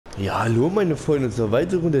Ja, hallo meine Freunde zur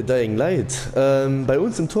weiteren Runde Dying Light. Bei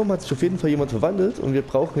uns im Turm hat sich auf jeden Fall jemand verwandelt und wir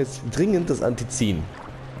brauchen jetzt dringend das Antiziehen.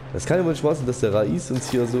 Das kann ja wohl nicht wahr sein, dass der Rais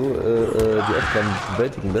uns hier so die Aufgaben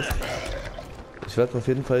bewältigen lässt. Ich werde auf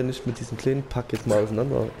jeden Fall nicht mit diesem kleinen Pack jetzt mal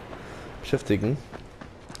auseinander beschäftigen,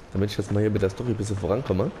 damit ich jetzt mal hier mit der Story ein bisschen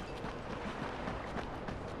vorankomme.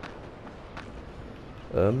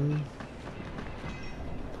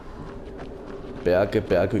 Berge,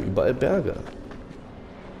 Berge, überall Berge.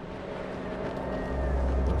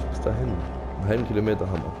 Bis dahin. Einen halben Kilometer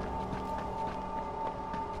haben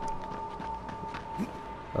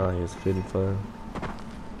wir. Ah, hier ist auf jeden Fall.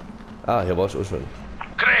 Ah, hier war ich auch schon.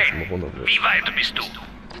 Crane, wie weit bist du?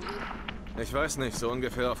 Ich weiß nicht, so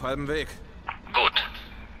ungefähr auf halbem Weg. Gut.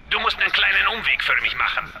 Du musst einen kleinen Umweg für mich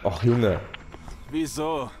machen. Ach Junge.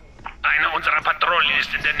 Wieso? Eine unserer Patrouillen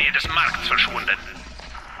ist in der Nähe des Markts verschwunden.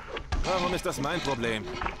 Warum ist das mein Problem?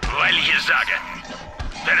 Weil ich es sage.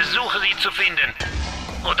 Versuche sie zu finden.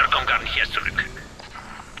 Oder komm gar nicht erst zurück.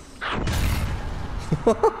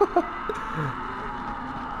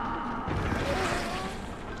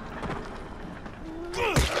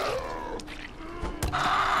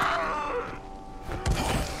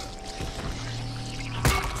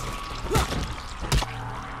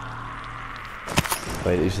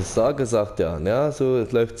 Weil ich es sage, sagt er. Ja, so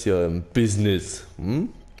läuft es hier im Business.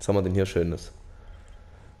 Was haben wir denn hier Schönes?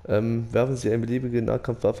 Werfen Sie eine beliebige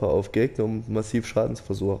Nahkampfwaffe auf Gegner, um massiv Schaden zu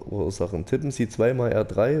verursachen. Tippen Sie zweimal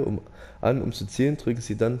R3 um zu zielen, drücken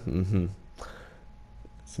Sie dann.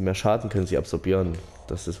 Mehr Schaden können Sie absorbieren.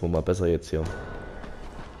 Das ist wohl mal besser jetzt hier.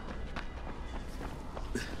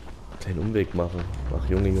 Kleinen Umweg machen. Ach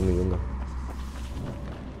Junge, Junge, Junge.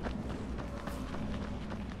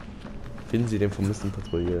 Finden Sie den vermissten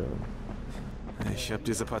Patrouille. Ich habe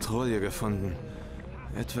diese Patrouille gefunden.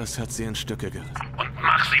 Etwas hat sie in Stücke gerissen. Und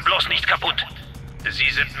mach sie bloß nicht kaputt. Sie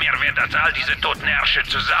sind mehr wert als all diese toten Ärsche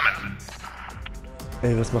zusammen.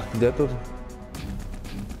 Ey, was macht denn der dort?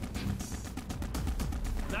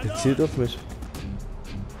 Der zielt auf mich.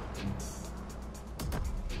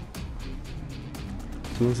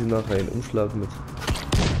 Tun Sie nachher einen Umschlag mit.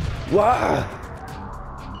 Wow!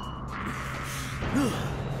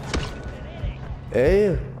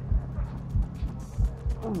 Ey!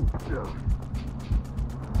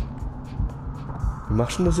 Wie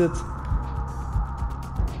machst du das jetzt?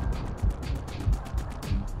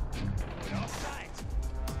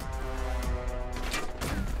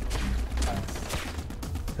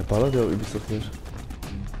 Der ballert ja übelst auf mich.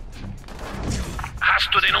 Hast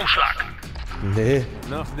du den Umschlag? Nee.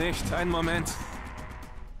 Noch nicht, einen Moment.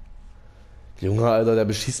 Junge, Alter, der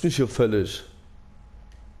beschießt mich hier völlig.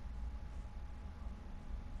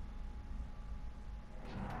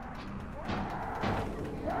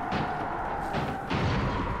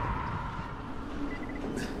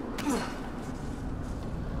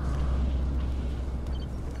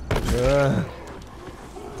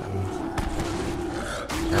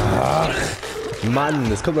 Ach,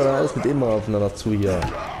 Mann, es kommt doch alles mit immer aufeinander zu hier.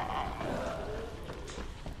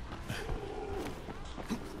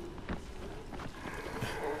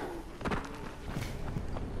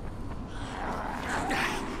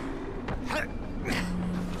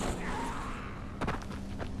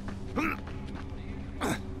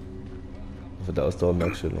 Für der Ausdauer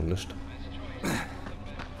merkst du noch nicht.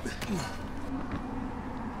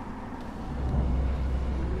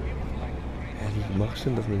 Wie mach ich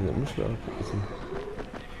denn das mit dem Umschlag?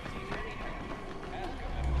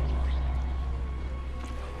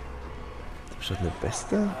 Ist das eine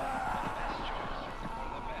Beste?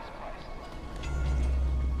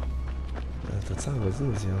 Ja, Tatsache, was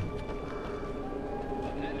sind das hier?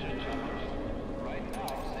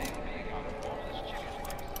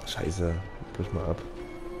 Scheiße, brich mal ab.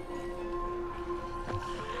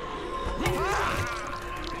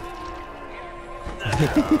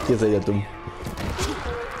 Ihr seid ja dumm.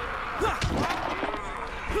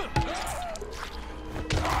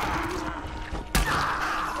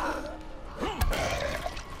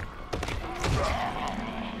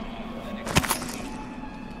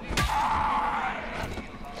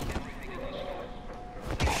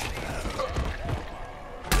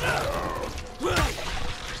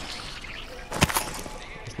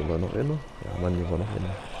 Ist war noch einer? Ja, Mann, hier war noch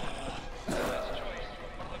einer.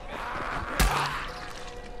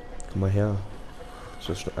 Komm mal her. Ist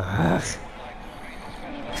das schon... Ach!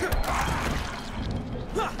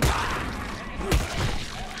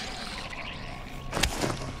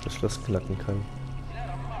 Das Schloss knacken kann.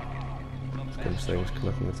 Das kann ich eigentlich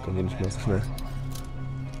knacken, jetzt kommen die nicht mehr so schnell.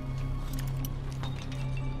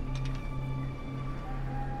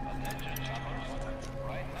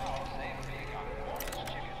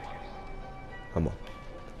 Hammer.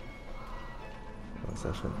 Ja,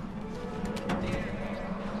 sehr schön.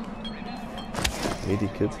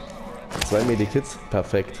 Medikit. 2 Medikits.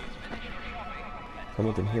 Perfekt. Was haben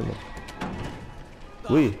wir denn hier noch?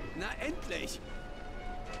 Ui. Na endlich!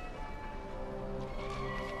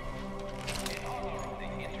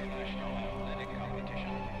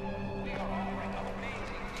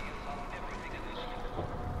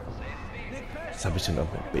 Was habe ich denn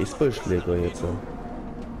auch mit Baseballschläger jetzt?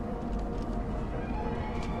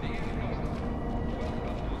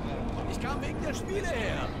 Ich kam wegen der Spiele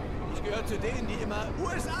her. Ich gehöre zu denen, die immer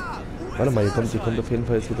USA. Warte mal, hier kommt auf jeden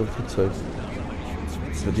Fall jetzt wieder ein Flugzeug.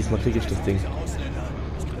 Diesmal kriege ich das Ding.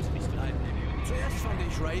 Zuerst fand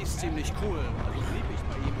ich Race ziemlich cool, also blieb ich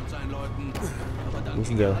bei ihm und seinen Leuten. Aber dann Wo ist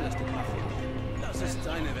denn der? alles den Bach runter. Das ist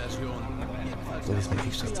seine Version. Jedenfalls So, diesmal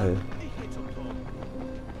kriege ich das Teil. ich geh zum Turm.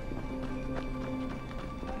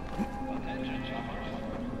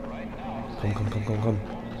 Komm.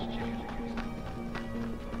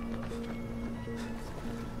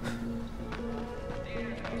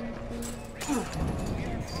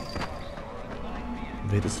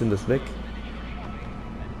 Wie weit ist denn das weg?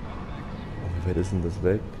 Oh, wie weit ist denn das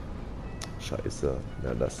weg? Scheiße,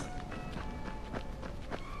 na das.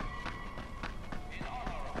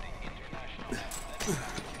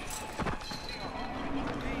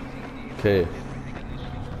 Okay.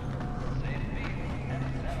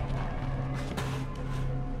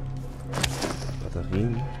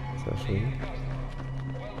 Batterien, sehr schön.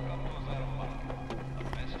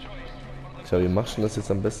 Ich glaube, wie machst du das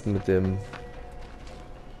jetzt am besten mit dem...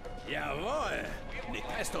 Jawohl! Nick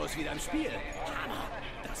Pesto ist wieder im Spiel. Hammer!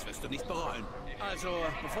 Das wirst du nicht bereuen. Also,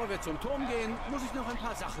 bevor wir zum Turm gehen, muss ich noch ein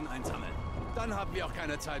paar Sachen einsammeln. Dann haben wir auch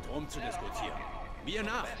keine Zeit rumzudiskutieren. Mir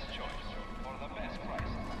nach!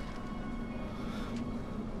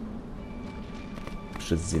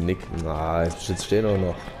 Beschützt sie Nick? Na, jetzt beschützt stehen auch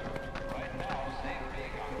noch.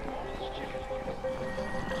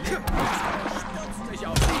 Stürzt sich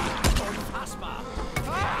auf sie! Unfassbar!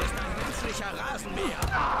 Er ist ein menschlicher Rasenmäher!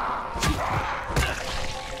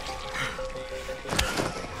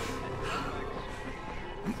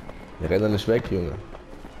 Wir rennen doch nicht weg, Junge.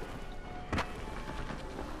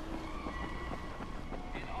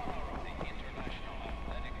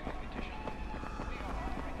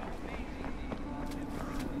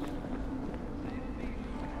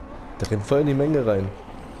 Da rennt voll in die Menge rein.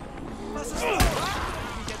 Was ist los?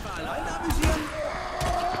 Dich etwa alleine amüsieren?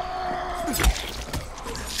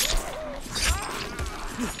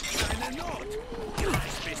 Keine Not!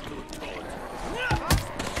 Gleich bist du tot!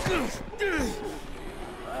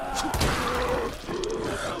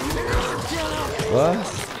 Was?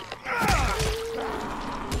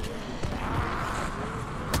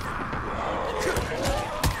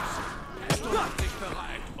 Bist du richtig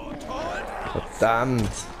bereit? Und holt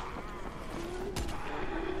Verdammt.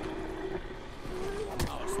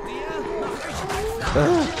 aus dir mach ich ein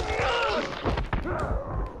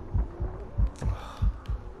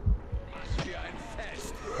Was für ein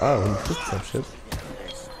Fest! Ah, und ein Flugzeug.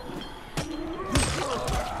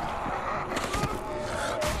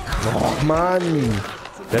 Och Mann!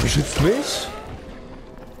 Wer beschützt mich?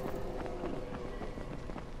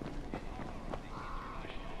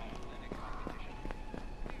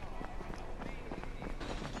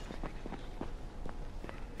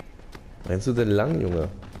 Rennst du denn lang, Junge?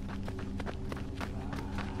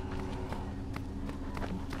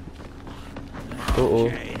 Oh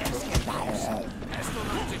oh.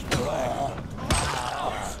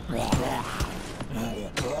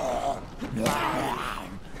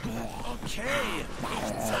 Okay,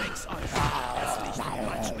 ich zeig's euch. Es liegt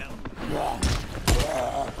Quatsch mehr.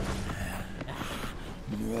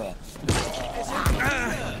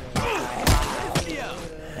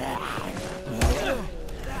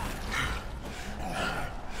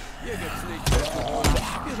 Hier gibt's nichts mehr zu tun.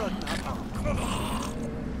 Wir sollten abhauen.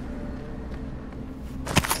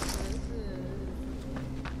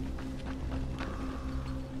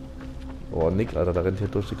 Oh, Nick, Alter, da rennt hier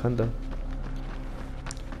durch die Kante.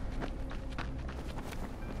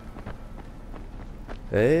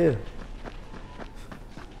 Hey!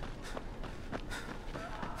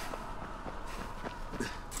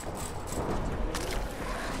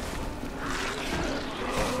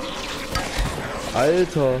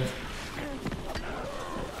 Alter!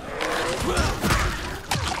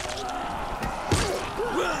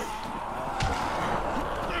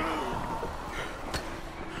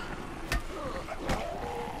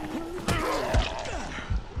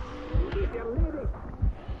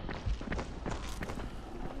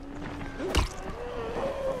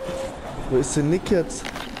 Wo ist denn Nick jetzt?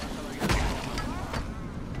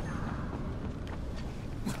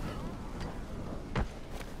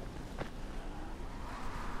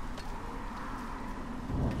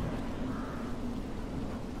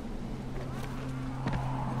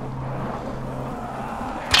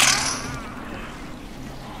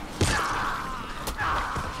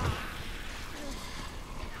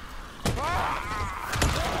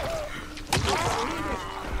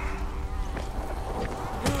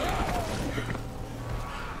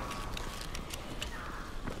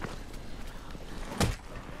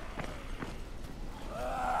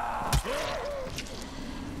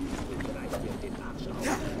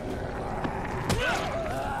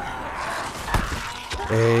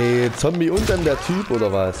 der Zombie und dann der Typ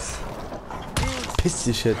oder was? Piss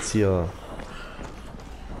dich jetzt hier.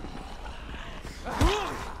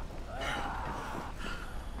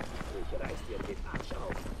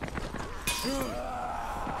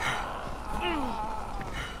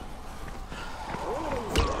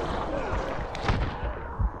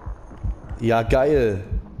 Ja, geil.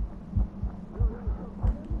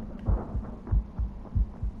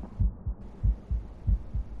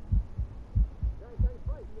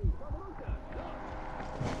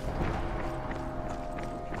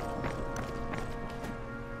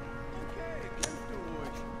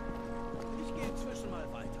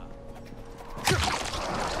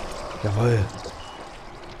 Jawohl.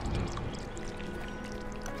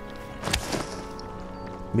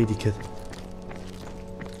 Medikit.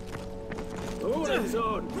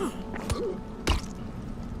 Hurensohn!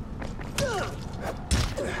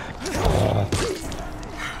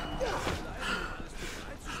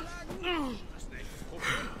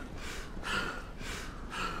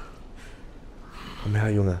 Komm her,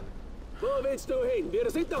 Junge. Wo willst du hin? Wir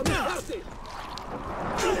sind doch nicht fertig!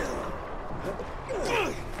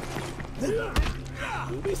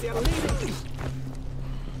 Du bist erledigt!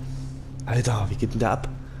 Alter, wie geht denn der ab?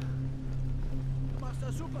 Du machst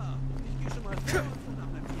das super! Ich geh schon mal vor und nach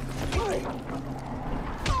meinem Bier.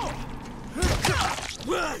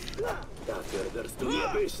 Dafür wirst du mir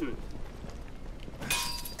büßen!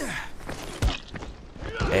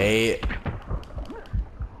 Ey.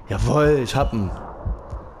 Jawohl, ich hab ihn.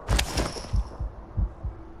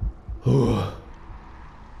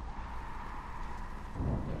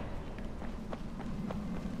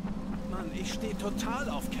 Mann, ich stehe total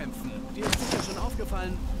auf Kämpfen. Dir ist sicher schon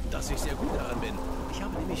aufgefallen, dass ich sehr gut daran bin. Ich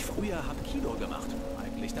habe nämlich früher Hapkido gemacht.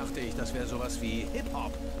 Eigentlich dachte ich, das wäre sowas wie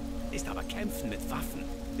Hip-Hop. Ist aber Kämpfen mit Waffen.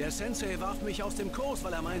 Der Sensei warf mich aus dem Kurs,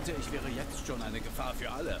 weil er meinte, ich wäre jetzt schon eine Gefahr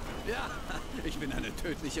für alle. Ja, ich bin eine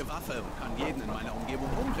tödliche Waffe und kann jeden in meiner Umgebung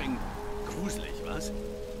umbringen. Gruselig, was?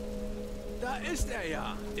 Da ist er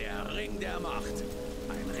ja, der Ring der Macht.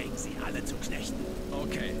 Ein Ring, sie alle zu knechten.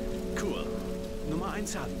 Okay, cool. Nummer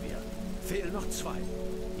 1 haben wir. Fehlen noch 2.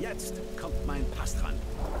 Jetzt kommt mein Pass dran.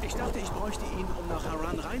 Ich dachte, ich bräuchte ihn, um nach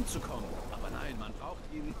Haran reinzukommen. Aber nein, man braucht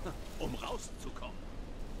ihn, um rauszukommen.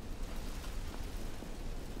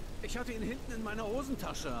 Ich hatte ihn hinten in meiner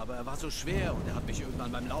Hosentasche, aber er war so schwer und er hat mich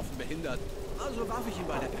irgendwann beim Laufen behindert. Also warf ich ihn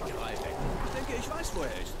bei der Bäckerei weg. Ich denke, ich weiß, wo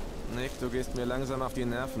er ist. Nick, du gehst mir langsam auf die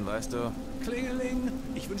Nerven, weißt du? Klingeling.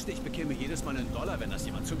 Ich wünschte, ich bekäme jedes Mal $1, wenn das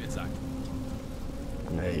jemand zu mir sagt.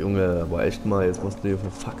 Nee, Junge, aber echt mal, jetzt musst du hier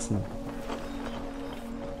verfaxen.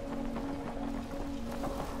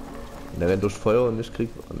 Der rennt durch Feuer und ich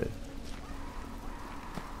krieg... Oh, nee.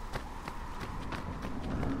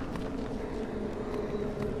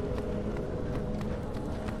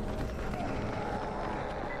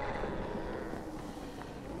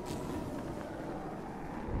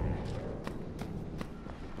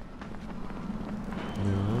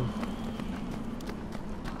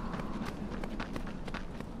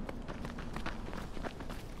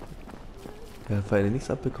 Ja, Feinde nichts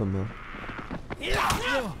abbekommen, ja.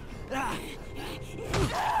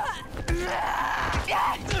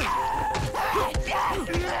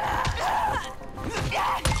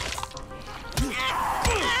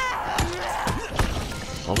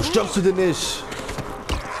 Warum stirbst du denn nicht?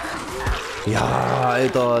 Ja,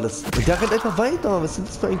 Alter, das... Der rennt einfach weiter. Was ist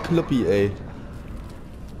das für ein Kloppi, ey?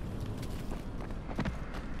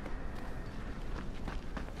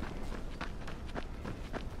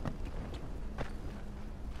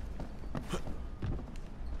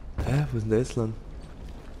 Hä? Wo ist denn der jetzt lang?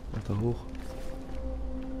 Mach da hoch.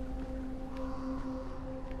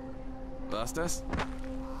 War's das?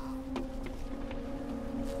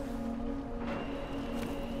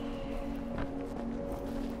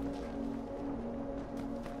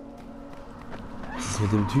 Was ist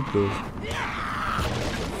mit dem Typ los?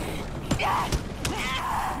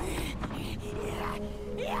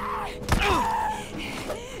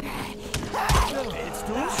 Willst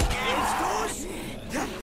du's?